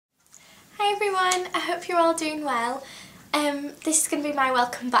Hi everyone, I hope you're all doing well. This is going to be my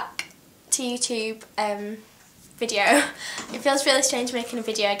welcome back to YouTube video. It feels really strange making a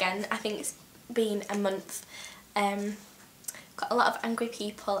video again. I think it's been a month. Got a lot of angry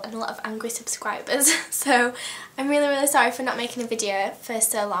people and a lot of angry subscribers, so I'm really sorry for not making a video for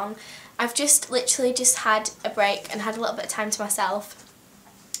so long. I've literally just had a break and had a little bit of time to myself.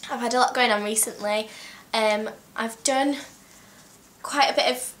 I've had a lot going on recently. I've done quite a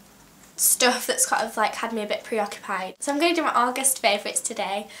bit of stuff that's kind of like had me a bit preoccupied. So I'm going to do my August favourites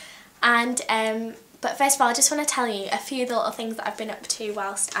today, and but first of all I just want to tell you a few of the little things that I've been up to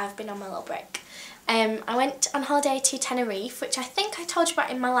whilst I've been on my little break. I went on holiday to Tenerife, which I think I told you about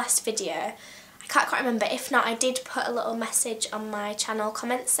in my last video. I can't quite remember. If not, I did put a little message on my channel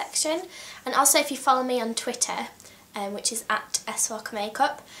comments section, and also if you follow me on Twitter, which is at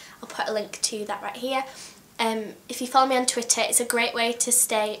SWalkerMakeup, I'll put a link to that right here. If you follow me on Twitter, it's a great way to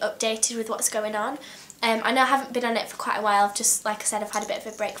stay updated with what's going on. I know I haven't been on it for quite a while. I've just, like I said, I've had a bit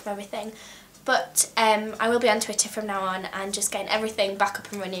of a break from everything. But I will be on Twitter from now on and just getting everything back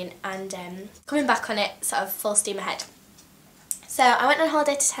up and running and coming back on it sort of full steam ahead. So I went on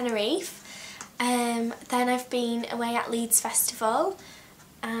holiday to Tenerife. Then I've been away at Leeds Festival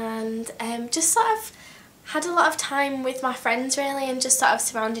and just sort of had a lot of time with my friends really, and just sort of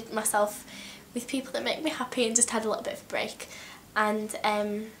surrounded myself with people that make me happy and just had a little bit of a break. And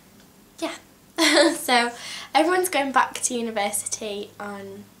yeah, so everyone's going back to university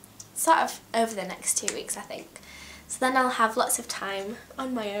on sort of over the next 2 weeks, I think. So then I'll have lots of time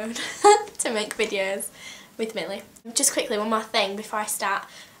on my own to make videos with Millie. Just quickly, one more thing before I start.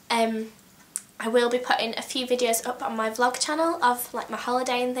 I will be putting a few videos up on my vlog channel of like my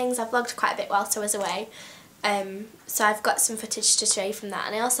holiday and things. I vlogged quite a bit whilst I was away. So I've got some footage to show you from that,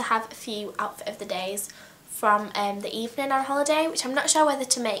 and I also have a few outfit of the days from the evening on holiday, which I'm not sure whether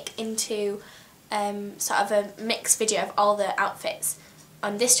to make into sort of a mixed video of all the outfits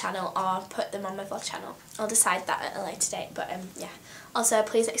on this channel or put them on my vlog channel. I'll decide that at a later date, but yeah. Also,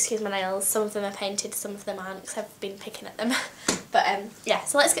 please excuse my nails. Some of them are painted, some of them aren't, because I've been picking at them. But yeah,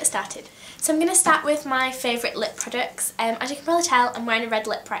 so let's get started. So I'm going to start with my favourite lip products. As you can probably tell, I'm wearing a red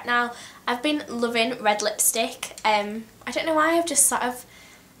lip right now. I've been loving red lipstick. I don't know why, I've just sort of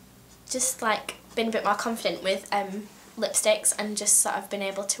like been a bit more confident with lipsticks and just sort of been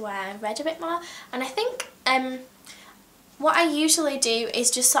able to wear red a bit more. And I think what I usually do is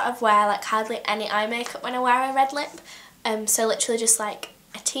just sort of wear like hardly any eye makeup when I wear a red lip. So literally just like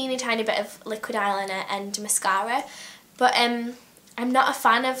a teeny tiny bit of liquid eyeliner and mascara. But I'm not a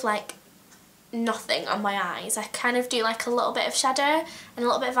fan of like nothing on my eyes. I kind of do like a little bit of shadow and a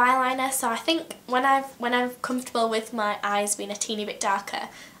little bit of eyeliner. So I think when I'm comfortable with my eyes being a teeny bit darker,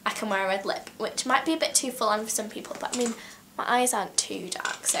 I can wear a red lip, which might be a bit too full on for some people. But I mean, my eyes aren't too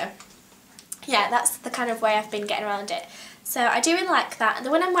dark, so yeah, that's the kind of way I've been getting around it. So I do really like that. The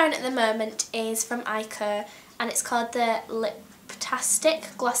one I'm wearing at the moment is from Yayy, and it's called the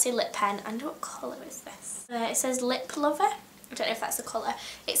Liptastic Glossy Lip Pen. And what colour is this? It says Lip Lover. I don't know if that's the colour.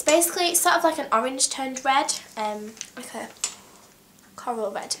 It's basically sort of like an orange toned red, like a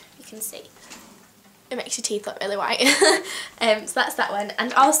coral red, you can see. It makes your teeth look really white. So that's that one.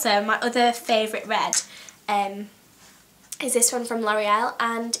 And also my other favourite red is this one from L'Oreal,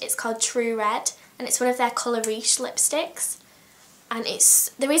 and it's called True Red, and it's one of their Colour Riche lipsticks. And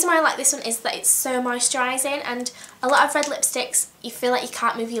the reason why I like this one is that it's so moisturising, and a lot of red lipsticks you feel like you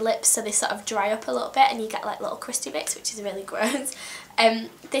can't move your lips, so they sort of dry up a little bit and you get like little crusty bits, which is really gross.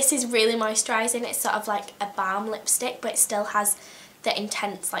 This is really moisturising. It's sort of like a balm lipstick, but it still has the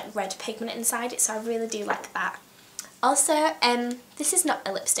intense like red pigment inside it, so I really do like that. Also, this is not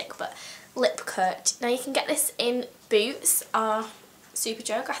a lipstick but lip coat. Now you can get this in Boots or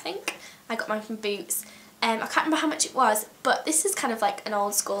Superdrug, I think. I got mine from Boots. I can't remember how much it was, but this is kind of like an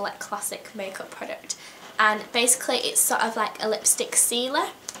old school like classic makeup product, and basically it's sort of like a lipstick sealer.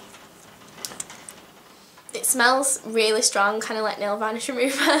 It smells really strong, kind of like nail varnish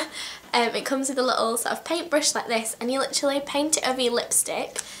remover. It comes with a little sort of paintbrush like this, and you literally paint it over your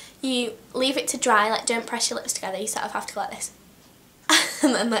lipstick. You leave it to dry, like don't press your lips together, you sort of have to go like this.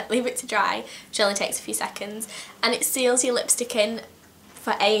 And then like leave it to dry, which only takes a few seconds, and it seals your lipstick in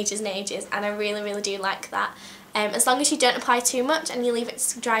for ages and ages, and I really do like that. As long as you don't apply too much and you leave it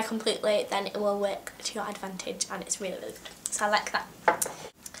to dry completely, then it will work to your advantage, and it's really good. So I like that.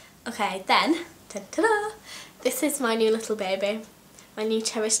 Okay, then, ta-da! This is my new little baby, my new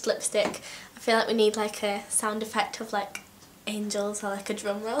cherished lipstick. I feel like we need like a sound effect of like angels or like a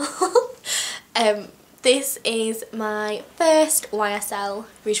drum roll. This is my first YSL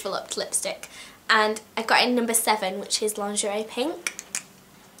Rouge Volupte lipstick, and I got in number 7, which is Lingerie Pink.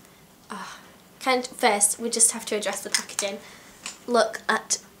 Oh, First, we just have to address the packaging. Look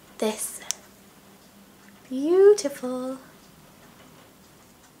at this. Beautiful.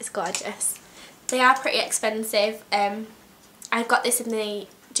 It's gorgeous. They are pretty expensive. I got this in the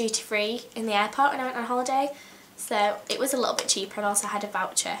duty free in the airport when I went on holiday, so it was a little bit cheaper, and also had a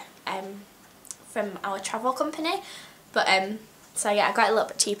voucher from our travel company. But so yeah, I got it a little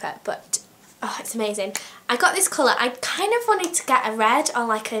bit cheaper, but oh, it's amazing. I got this colour. I kind of wanted to get a red or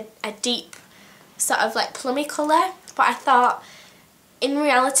like a deep sort of like plummy colour, but I thought in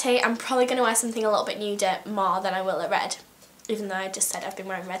reality I'm probably going to wear something a little bit nuder more than I will a red, even though I just said I've been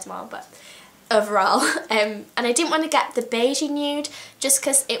wearing red more, but overall. And I didn't want to get the beigey nude just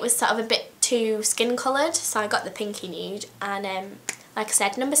because it was sort of a bit too skin coloured, so I got the pinky nude. And like I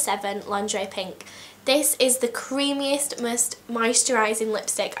said, number 7, Lingerie Pink. This is the creamiest, most moisturising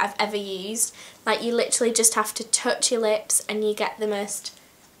lipstick I've ever used. Like, you literally just have to touch your lips and you get the most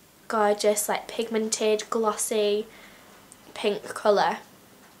gorgeous, like pigmented, glossy pink colour.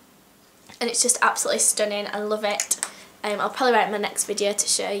 And it's just absolutely stunning. I love it. I'll probably write my next video to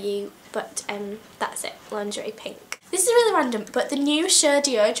show you, but that's it, Lingerie Pink. This is really random, but the new Show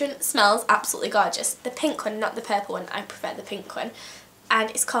deodorant smells absolutely gorgeous. The pink one, not the purple one. I prefer the pink one. And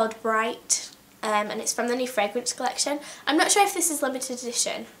it's called Bright. And it's from the new fragrance collection. I'm not sure if this is limited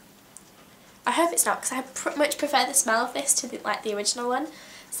edition. I hope it's not, because I much prefer the smell of this to the original one.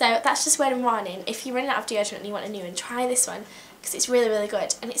 So that's just word of warning. If you're running out of deodorant and you want a new one, try this one, because it's really, really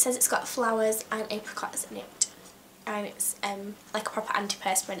good. And it says it's got flowers and apricots in it. And it's like a proper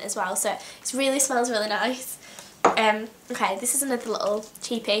antiperspirant as well, so it really smells really nice. Okay, this is another little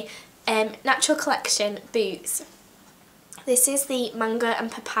cheapie. Natural Collection Boots. This is the Mango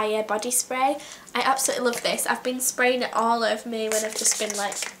and Papaya body spray. I absolutely love this. I've been spraying it all over me when I've just been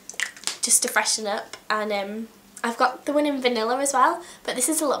like, just to freshen up. And I've got the one in vanilla as well, but this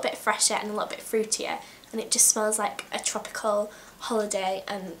is a little bit fresher and a little bit fruitier, and it just smells like a tropical holiday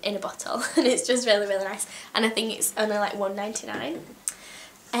and in a bottle, and it's just really, really nice. And I think it's only like $1.99.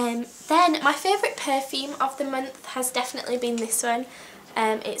 Then my favourite perfume of the month has definitely been this one.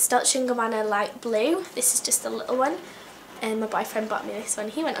 It's Dolce & Gabbana Light Blue. This is just a little one. My boyfriend bought me this one.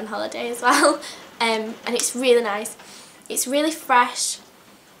 He went on holiday as well. And it's really nice. It's really fresh.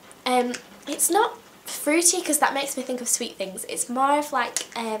 It's not fruity, because that makes me think of sweet things. It's more of like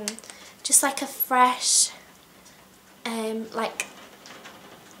just like a fresh like,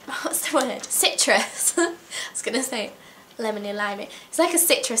 what's the word? Citrus. I was going to say lemony limey. It's like a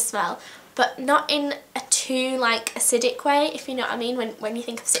citrus smell, but not in a too like acidic way, if you know what I mean. When you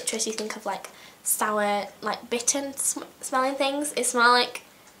think of citrus, you think of like sour, like bitter smelling things. It smells like,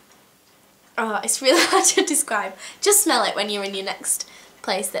 oh, it's really hard to describe. Just smell it when you're in your next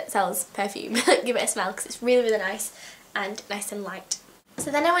place that sells perfume. Give it a smell, because it's really, really nice and light. So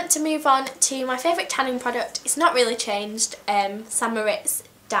then I want to move on to my favourite tanning product. It's not really changed. St. Moritz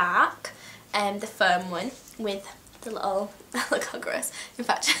Dark, the foam one with the little, look how gross. In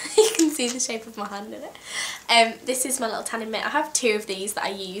fact, you can see the shape of my hand in it. This is my little tanning mitt. I have 2 of these that I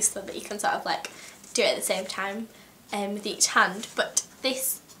use so that you can sort of like do it at the same time with each hand. But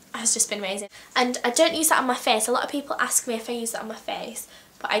this has just been amazing. And I don't use that on my face. A lot of people ask me if I use it on my face,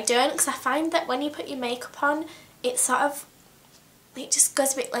 but I don't, because I find that when you put your makeup on, it just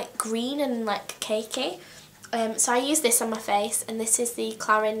goes a bit like green and like cakey. So I use this on my face, and this is the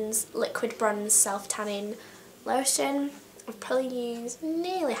Clarins Liquid Bronze Self Tanning Lotion. I've probably used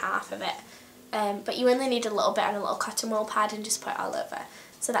nearly half of it, but you only need a little bit on a little cotton wool pad and just put it all over.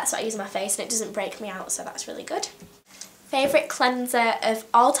 So that's what I use on my face, and it doesn't break me out, so that's really good. Favourite cleanser of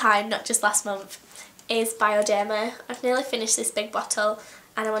all time, not just last month, is Bioderma. I've nearly finished this big bottle,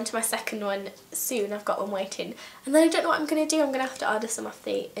 and I'm on to my second one soon. I've got one waiting, and then I don't know what I'm going to do. I'm going to have to order some off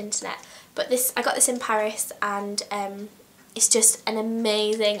the internet. But this, I got this in Paris, and it's just an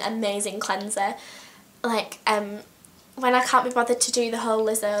amazing, amazing cleanser. Like, when I can't be bothered to do the whole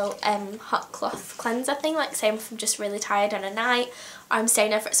Lizzo hot cloth cleanser thing, like say I'm just really tired on a night, or I'm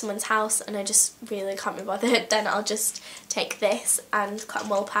staying over at someone's house and I just really can't be bothered, then I'll just take this and cotton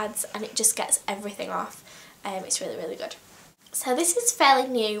wool pads, and it just gets everything off. It's really, really good. So this is fairly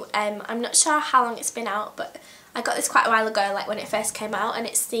new. I'm not sure how long it's been out, but I got this quite a while ago, like when it first came out, and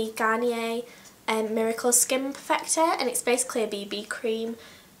it's the Garnier Miracle Skin Perfector, and it's basically a BB cream.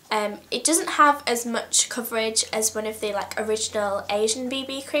 It doesn't have as much coverage as one of the like original Asian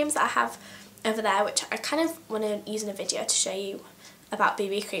BB creams that I have over there, which I kind of want to use in a video to show you about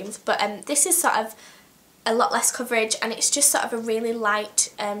BB creams. But this is sort of a lot less coverage, and it's just sort of a really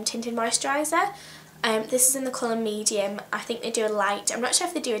light tinted moisturiser. This is in the colour medium. I think they do a light. I'm not sure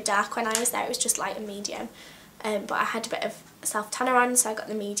if they do a dark when I was there. It was just light and medium. But I had a bit of self-tanner on, so I got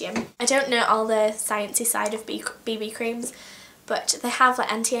the medium. I don't know all the sciencey side of BB creams, but they have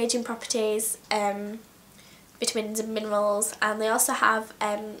like anti-aging properties, vitamins and minerals, and they also have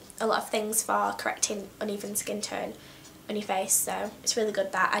a lot of things for correcting uneven skin tone on your face, so it's really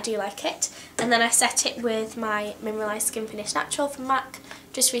good that. I do like it. And then I set it with my Mineralised Skin Finish Natural from MAC.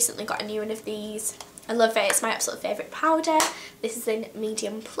 Just recently got a new one of these. I love it, it's my absolute favourite powder. This is in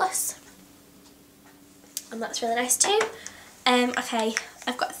medium plus, and that's really nice too. Okay,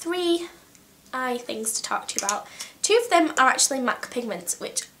 I've got 3 eye things to talk to you about. 2 of them are actually MAC pigments,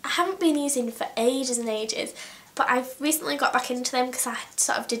 which I haven't been using for ages and ages, but I've recently got back into them because I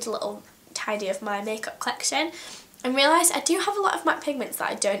sort of did a little tidy of my makeup collection and realised I do have a lot of MAC pigments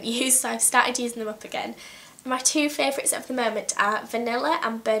that I don't use, so I've started using them up again. My 2 favourites at the moment are Vanilla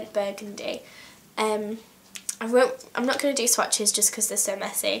and Burnt Burgundy. I'm not going to do swatches just because they're so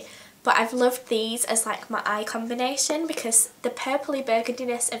messy, but I've loved these as like my eye combination because the purpley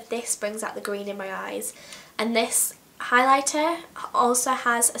burgundiness of this brings out the green in my eyes, and this highlighter also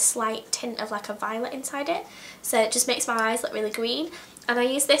has a slight tint of like a violet inside it, so it just makes my eyes look really green. And I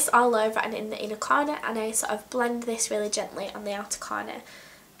use this all over and in the inner corner, and I sort of blend this really gently on the outer corner,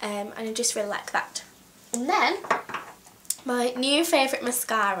 and I just really like that. And then my new favourite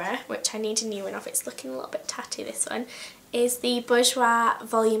mascara, which I need a new one of, it's looking a little bit tatty, this one, is the Bourjois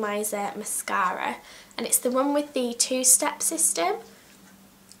Volumizer Mascara, and it's the one with the 2-step system,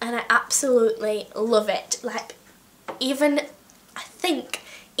 and I absolutely love it. Like, I think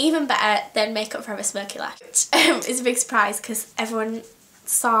even better than Makeup Forever Smoky Lash, which is a big surprise because everyone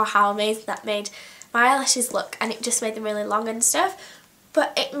saw how amazing that made my eyelashes look, and it just made them really long and stuff.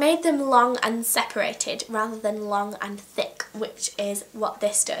 But it made them long and separated rather than long and thick, which is what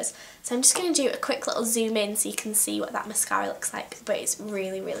this does. So I'm just going to do a quick little zoom in so you can see what that mascara looks like, but it's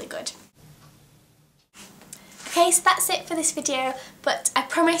really, really good. Okay, so that's it for this video, but I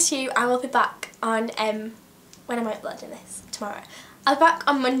promise you I will be back on, when am I uploading this? Tomorrow. I'll be back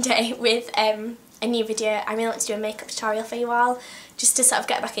on Monday with a new video. I really want to do a makeup tutorial for you all, just to sort of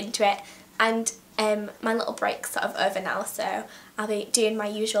get back into it, and my little break's sort of over now, so I'll be doing my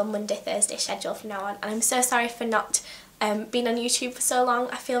usual Monday, Thursday schedule from now on. And I'm so sorry for not being on YouTube for so long.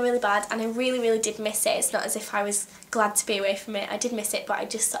 I feel really bad, and I really, really did miss it. It's not as if I was glad to be away from it. I did miss it, but I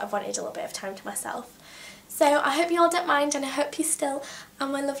just sort of wanted a little bit of time to myself. So I hope you all don't mind, and I hope you still are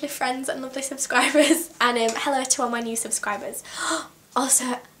my lovely friends and lovely subscribers. And hello to all my new subscribers.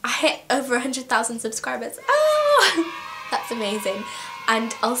 Also, I hit over 100,000 subscribers. Oh, that's amazing.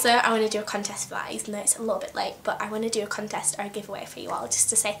 And also I want to do a contest for that, even though it's a little bit late, but I want to do a contest or a giveaway for you all, just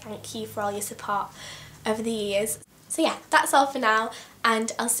to say thank you for all your support over the years. So yeah, that's all for now,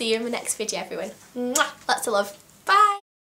 and I'll see you in the next video, everyone. Mwah! Lots of love.